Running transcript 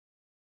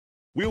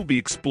We'll be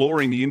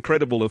exploring the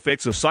incredible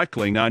effects of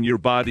cycling on your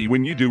body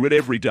when you do it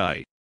every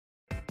day.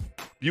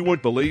 You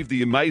won't believe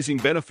the amazing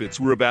benefits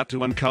we're about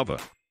to uncover.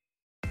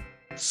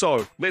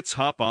 So, let's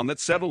hop on that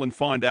saddle and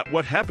find out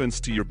what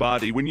happens to your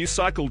body when you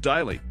cycle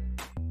daily.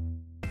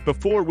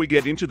 Before we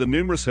get into the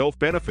numerous health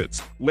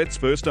benefits, let's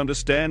first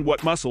understand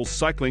what muscles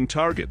cycling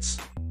targets.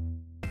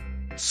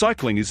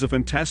 Cycling is a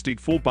fantastic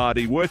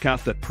full-body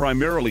workout that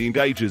primarily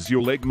engages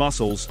your leg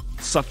muscles,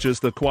 such as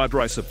the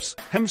quadriceps,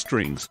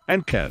 hamstrings,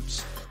 and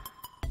calves.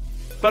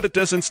 But it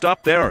doesn't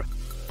stop there.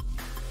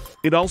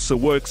 It also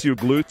works your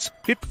glutes,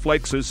 hip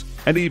flexors,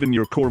 and even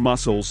your core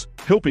muscles,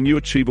 helping you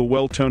achieve a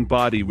well-toned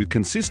body with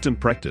consistent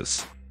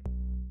practice.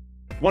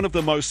 One of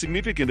the most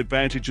significant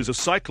advantages of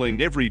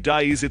cycling every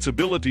day is its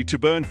ability to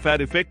burn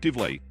fat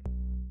effectively.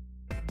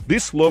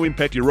 This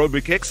low-impact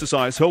aerobic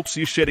exercise helps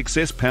you shed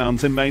excess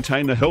pounds and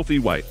maintain a healthy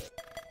weight.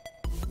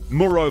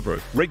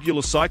 Moreover,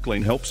 regular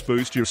cycling helps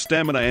boost your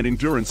stamina and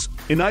endurance,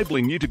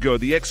 enabling you to go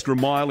the extra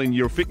mile in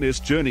your fitness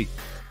journey.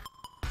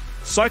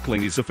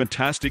 Cycling is a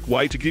fantastic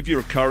way to give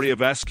your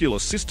cardiovascular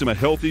system a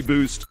healthy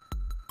boost.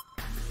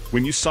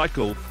 When you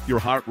cycle, your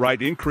heart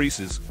rate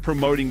increases,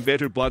 promoting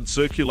better blood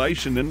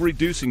circulation and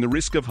reducing the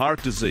risk of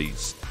heart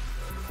disease.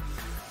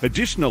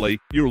 Additionally,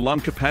 your lung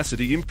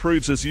capacity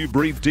improves as you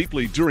breathe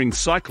deeply during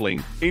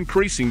cycling,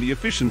 increasing the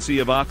efficiency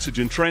of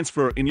oxygen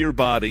transfer in your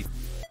body.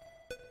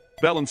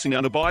 Balancing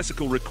on a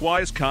bicycle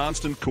requires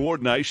constant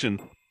coordination,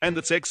 and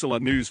that's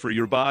excellent news for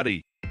your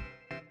body.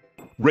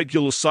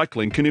 Regular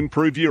cycling can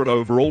improve your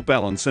overall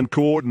balance and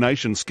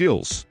coordination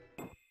skills.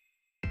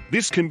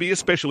 This can be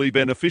especially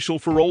beneficial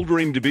for older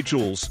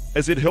individuals,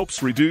 as it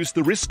helps reduce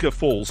the risk of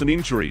falls and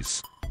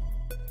injuries.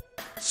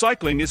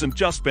 Cycling isn't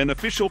just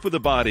beneficial for the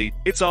body,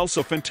 it's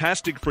also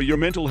fantastic for your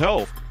mental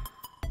health.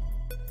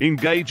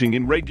 Engaging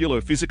in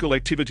regular physical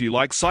activity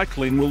like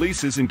cycling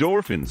releases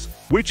endorphins,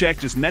 which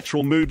act as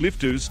natural mood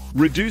lifters,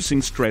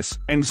 reducing stress,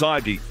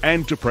 anxiety,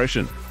 and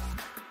depression.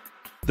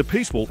 The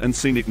peaceful and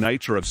scenic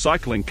nature of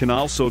cycling can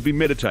also be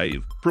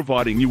meditative,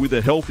 providing you with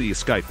a healthy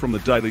escape from the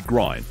daily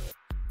grind.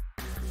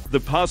 The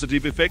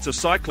positive effects of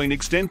cycling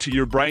extend to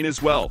your brain as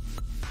well.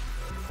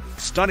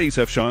 Studies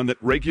have shown that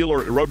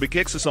regular aerobic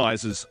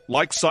exercises,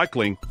 like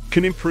cycling,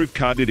 can improve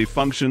cognitive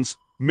functions,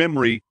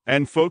 memory,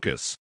 and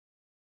focus.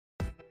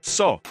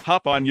 So,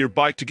 hop on your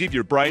bike to give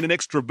your brain an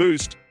extra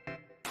boost.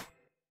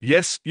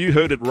 Yes, you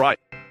heard it right.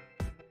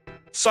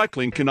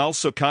 Cycling can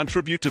also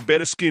contribute to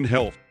better skin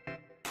health.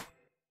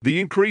 The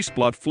increased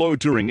blood flow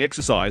during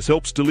exercise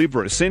helps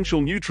deliver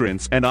essential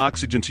nutrients and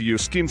oxygen to your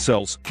skin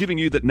cells, giving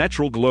you that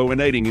natural glow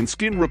and aiding in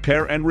skin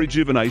repair and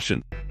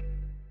rejuvenation.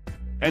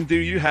 And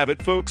there you have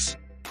it, folks.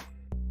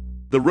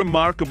 The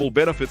remarkable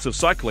benefits of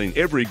cycling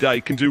every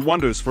day can do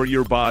wonders for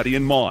your body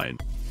and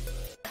mind.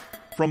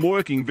 From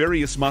working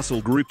various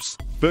muscle groups,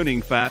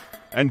 burning fat,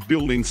 and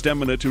building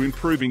stamina to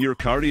improving your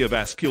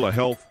cardiovascular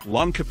health,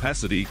 lung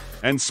capacity,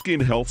 and skin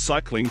health,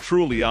 cycling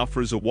truly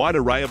offers a wide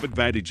array of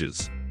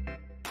advantages.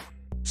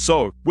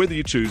 So, whether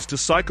you choose to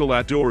cycle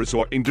outdoors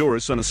or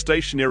indoors on a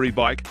stationary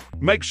bike,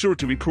 make sure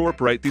to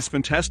incorporate this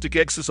fantastic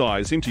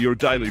exercise into your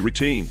daily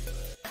routine.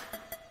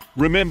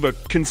 Remember,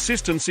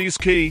 consistency is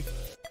key.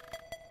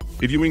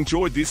 If you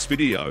enjoyed this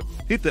video,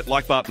 hit that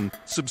like button,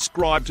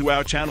 subscribe to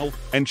our channel,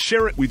 and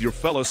share it with your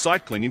fellow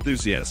cycling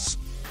enthusiasts.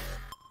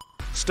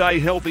 Stay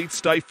healthy,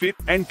 stay fit,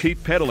 and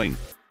keep pedaling.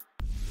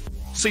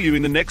 See you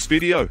in the next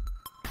video.